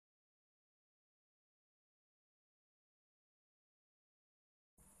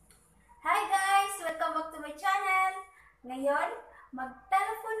Ngayon,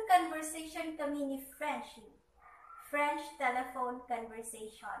 mag-telephone conversation kami ni Frenchie. French telephone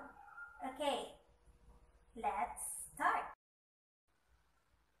conversation. Okay, let's start.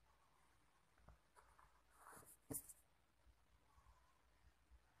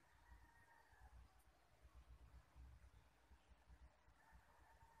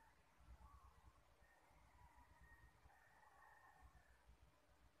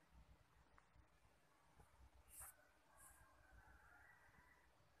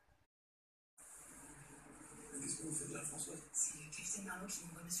 Qu'est-ce que vous faites là, François? C'est Capitaine Marlowe qui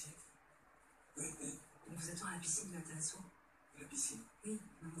m'envoie monsieur. Oui, oui. On vous attend à la piscine de l'intéressant. La piscine. Oui,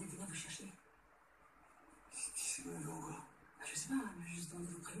 on m'a demandé de venir vous chercher. Qui c'est qu'on veut encore? Je sais pas, elle m'a juste demandé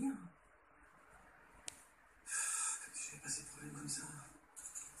de vous prévenir. J'avais pas ces problèmes comme ça.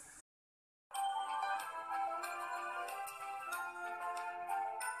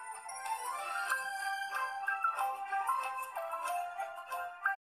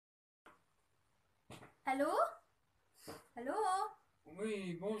 Allô? Allô?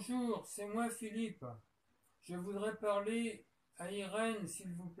 Oui, bonjour, c'est moi Philippe. Je voudrais parler à Irène,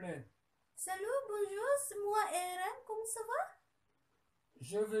 s'il vous plaît. Salut, bonjour, c'est moi Erin, comment ça va?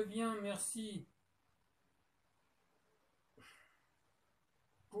 Je vais bien, merci.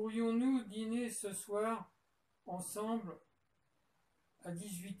 Pourrions-nous dîner ce soir ensemble à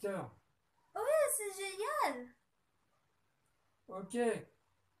 18h? C'est génial! Ok,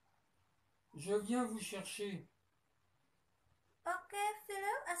 je viens vous chercher. Ok,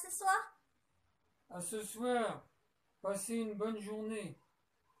 Philippe, à ce soir. À ce soir, passez une bonne journée.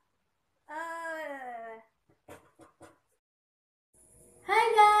 Hi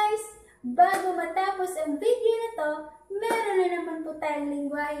guys! Bago matapos ang video na to, meron na naman po tayong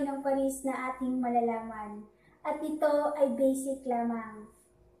lingwahe ng Paris na ating malalaman. At ito ay basic lamang.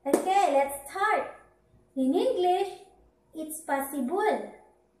 Okay, let's start! In English, it's possible.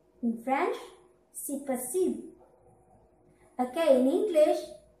 In French, c'est possible. Okay, in English,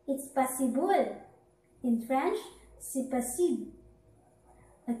 it's possible. In French, c'est possible.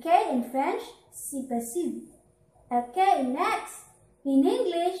 Okay, in French, c'est possible. Okay, next. In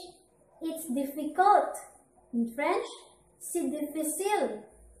English, it's difficult. In French, c'est difficile.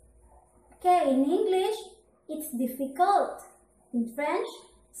 Okay, in English, it's difficult. In French,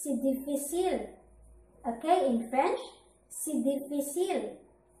 c'est difficile. Okay, in French, c'est difficile.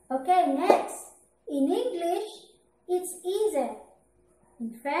 Okay, next. In English, it's easy.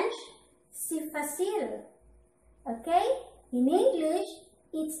 In French, c'est facile. Okay, in English,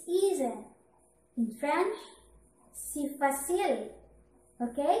 it's easy. In French, c'est facile.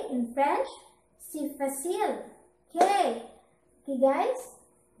 Okay, in French, c'est facile. Okay, guys,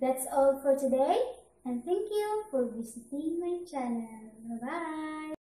 that's all for today. And thank you for visiting my channel. Bye-bye.